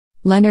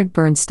Leonard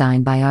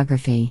Bernstein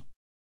Biography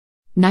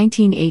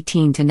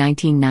 1918 to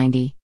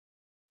 1990.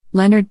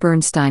 Leonard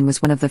Bernstein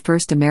was one of the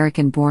first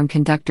American-born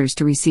conductors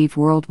to receive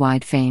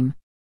worldwide fame.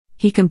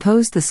 He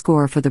composed the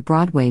score for the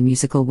Broadway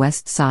musical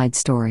West Side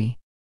Story.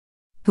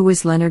 Who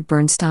was Leonard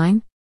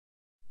Bernstein?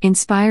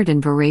 Inspired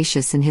and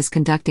voracious in his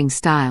conducting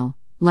style,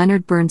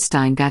 Leonard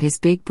Bernstein got his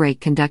big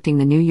break conducting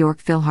the New York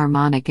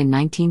Philharmonic in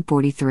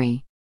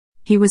 1943.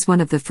 He was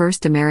one of the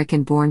first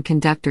American-born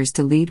conductors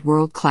to lead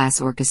world-class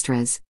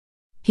orchestras.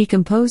 He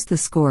composed the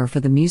score for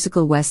the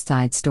musical West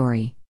Side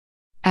Story.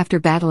 After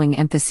battling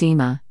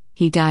emphysema,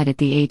 he died at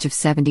the age of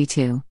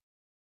 72.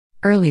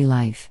 Early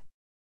life.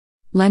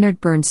 Leonard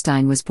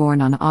Bernstein was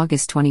born on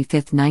August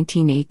 25,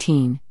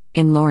 1918,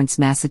 in Lawrence,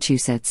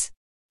 Massachusetts.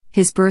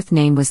 His birth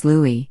name was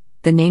Louis,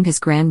 the name his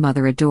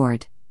grandmother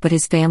adored, but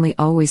his family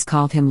always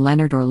called him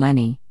Leonard or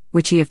Lenny,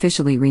 which he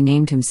officially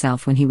renamed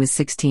himself when he was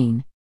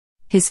 16.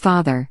 His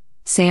father,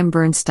 Sam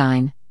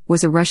Bernstein,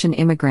 was a Russian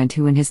immigrant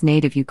who in his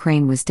native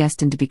Ukraine was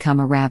destined to become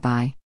a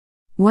rabbi.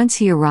 Once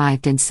he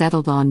arrived and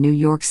settled on New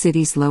York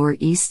City's Lower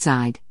East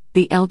Side,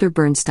 the elder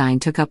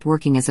Bernstein took up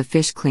working as a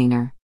fish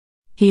cleaner.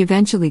 He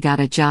eventually got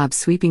a job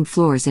sweeping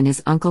floors in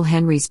his Uncle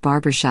Henry's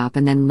barbershop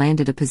and then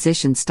landed a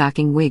position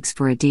stocking wigs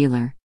for a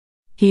dealer.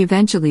 He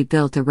eventually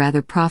built a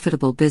rather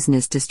profitable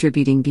business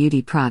distributing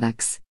beauty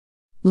products.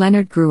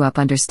 Leonard grew up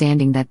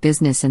understanding that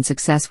business and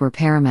success were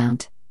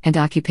paramount, and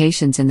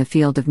occupations in the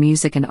field of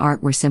music and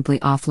art were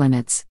simply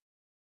off-limits.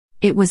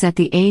 It was at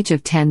the age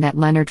of 10 that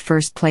Leonard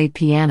first played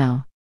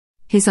piano.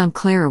 His Aunt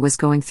Clara was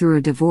going through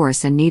a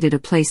divorce and needed a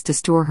place to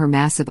store her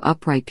massive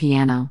upright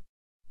piano.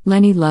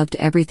 Lenny loved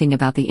everything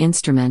about the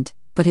instrument,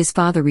 but his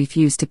father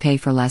refused to pay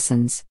for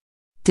lessons.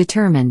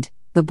 Determined,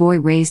 the boy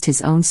raised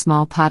his own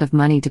small pot of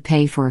money to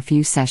pay for a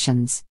few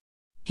sessions.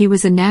 He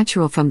was a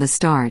natural from the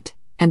start,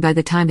 and by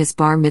the time his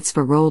bar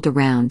mitzvah rolled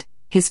around,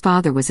 his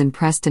father was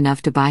impressed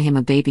enough to buy him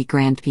a baby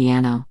grand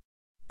piano.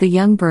 The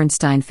young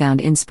Bernstein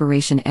found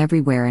inspiration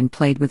everywhere and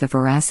played with a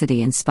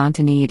veracity and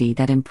spontaneity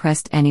that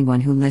impressed anyone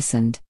who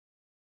listened.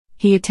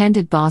 He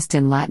attended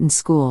Boston Latin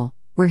School,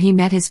 where he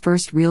met his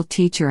first real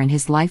teacher and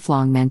his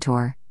lifelong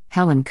mentor,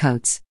 Helen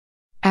Coates.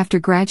 After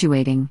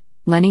graduating,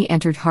 Lenny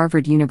entered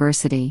Harvard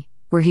University,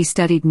 where he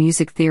studied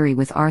music theory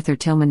with Arthur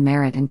Tillman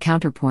Merritt and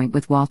counterpoint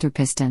with Walter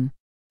Piston.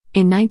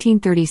 In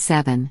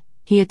 1937,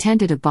 he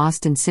attended a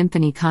Boston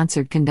Symphony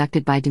concert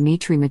conducted by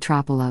Dmitri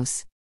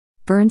Mitropoulos.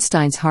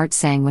 Bernstein's heart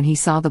sang when he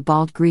saw the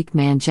bald Greek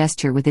man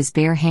gesture with his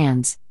bare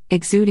hands,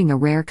 exuding a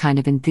rare kind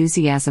of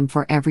enthusiasm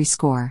for every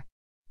score.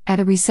 At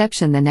a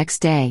reception the next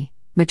day,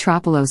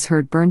 Mitropoulos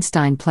heard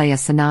Bernstein play a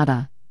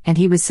sonata, and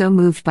he was so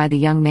moved by the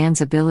young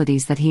man's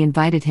abilities that he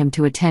invited him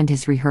to attend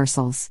his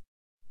rehearsals.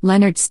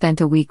 Leonard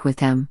spent a week with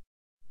him.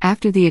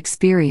 After the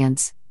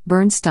experience,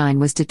 Bernstein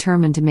was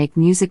determined to make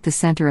music the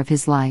center of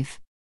his life.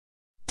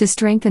 To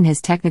strengthen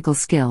his technical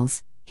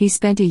skills, he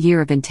spent a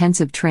year of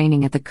intensive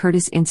training at the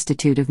Curtis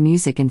Institute of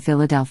Music in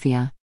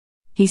Philadelphia.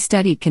 He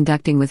studied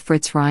conducting with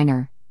Fritz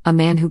Reiner, a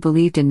man who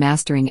believed in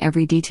mastering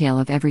every detail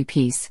of every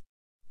piece.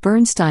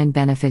 Bernstein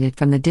benefited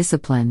from the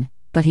discipline,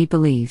 but he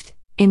believed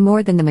in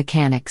more than the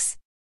mechanics.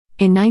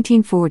 In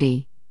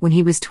 1940, when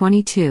he was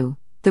 22,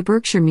 the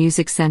Berkshire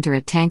Music Center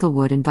at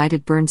Tanglewood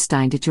invited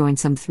Bernstein to join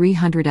some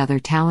 300 other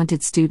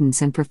talented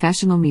students and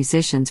professional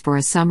musicians for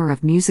a summer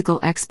of musical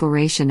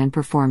exploration and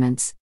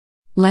performance.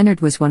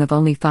 Leonard was one of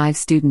only 5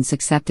 students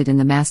accepted in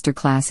the master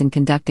class in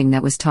conducting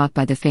that was taught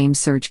by the famed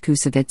Serge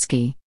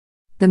Koussevitzky.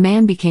 The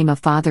man became a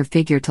father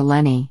figure to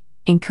Lenny,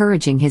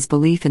 encouraging his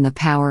belief in the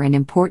power and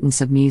importance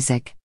of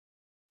music.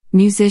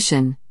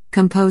 Musician,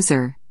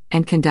 composer,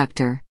 and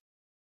conductor.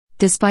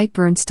 Despite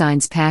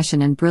Bernstein's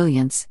passion and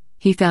brilliance,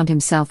 he found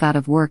himself out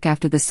of work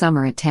after the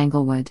summer at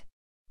Tanglewood.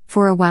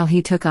 For a while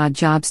he took odd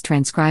jobs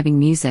transcribing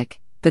music,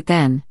 but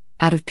then,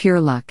 out of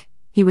pure luck,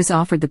 he was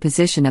offered the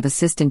position of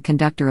assistant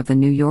conductor of the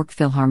New York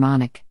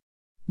Philharmonic.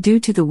 Due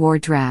to the war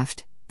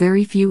draft,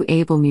 very few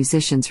able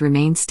musicians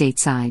remained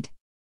stateside.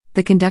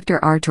 The conductor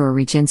Artur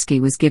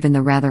Reginsky was given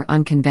the rather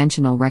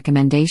unconventional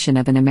recommendation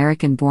of an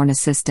American-born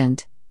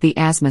assistant, the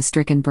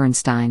asthma-stricken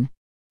Bernstein.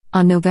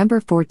 On November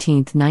 14,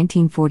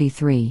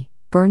 1943,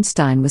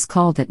 Bernstein was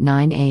called at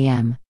 9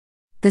 a.m.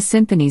 The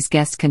symphony's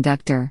guest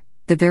conductor,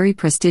 the very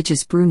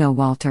prestigious Bruno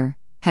Walter,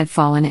 had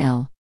fallen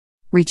ill.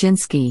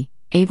 Reginsky,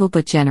 able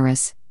but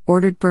generous,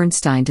 ordered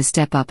Bernstein to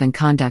step up and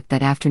conduct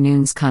that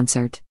afternoon's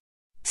concert.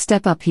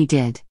 Step up he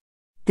did.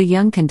 The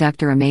young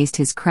conductor amazed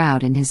his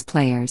crowd and his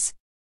players.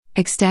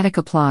 Ecstatic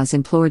applause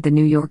implored the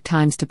New York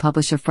Times to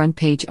publish a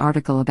front-page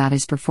article about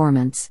his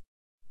performance.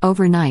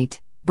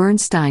 Overnight,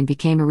 Bernstein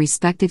became a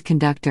respected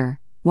conductor,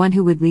 one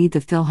who would lead the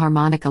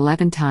Philharmonic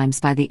 11 times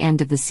by the end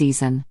of the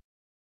season.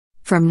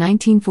 From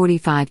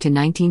 1945 to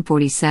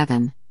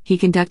 1947, he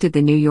conducted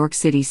the New York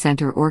City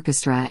Center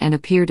Orchestra and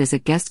appeared as a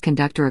guest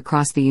conductor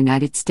across the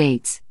United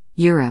States,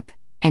 Europe,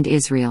 and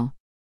Israel.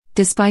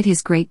 Despite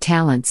his great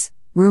talents,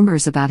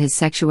 rumors about his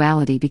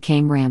sexuality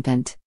became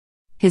rampant.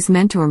 His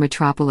mentor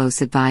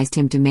Mitropoulos advised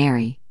him to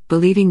marry,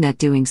 believing that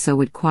doing so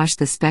would quash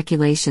the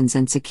speculations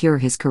and secure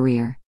his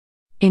career.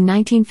 In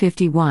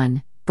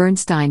 1951,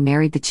 Bernstein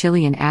married the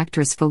Chilean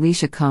actress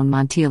Felicia Cohn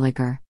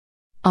Montealegre.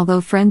 Although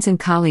friends and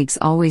colleagues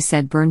always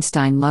said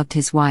Bernstein loved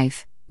his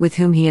wife, with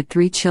whom he had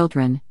 3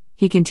 children,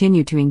 he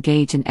continued to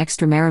engage in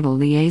extramarital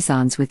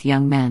liaisons with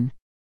young men.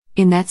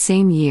 In that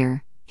same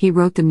year, he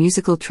wrote the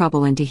musical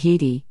Trouble in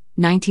Tahiti,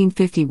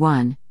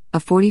 1951, a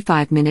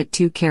 45-minute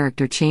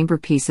 2-character chamber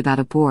piece about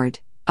a bored,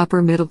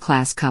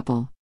 upper-middle-class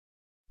couple.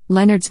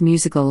 Leonard's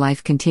musical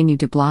life continued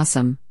to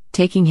blossom,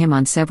 taking him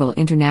on several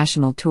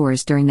international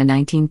tours during the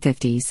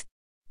 1950s.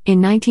 In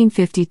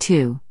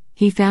 1952,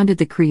 he founded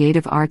the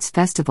Creative Arts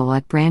Festival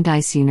at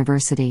Brandeis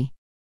University.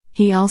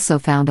 He also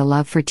found a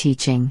love for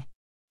teaching.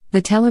 The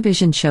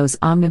television shows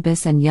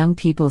Omnibus and Young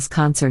People's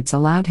Concerts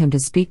allowed him to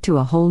speak to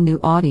a whole new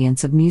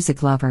audience of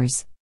music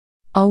lovers.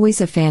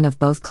 Always a fan of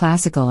both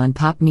classical and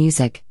pop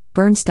music,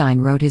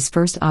 Bernstein wrote his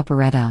first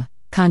operetta,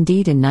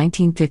 Candide, in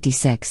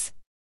 1956.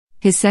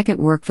 His second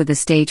work for the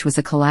stage was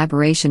a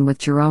collaboration with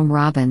Jerome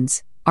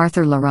Robbins,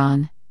 Arthur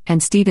Laron,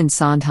 and Stephen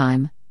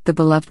Sondheim, the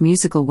beloved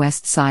musical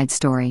West Side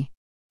Story.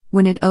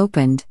 When it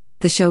opened,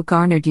 the show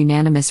garnered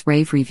unanimous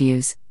rave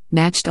reviews,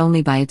 matched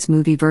only by its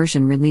movie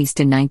version released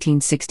in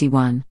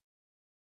 1961.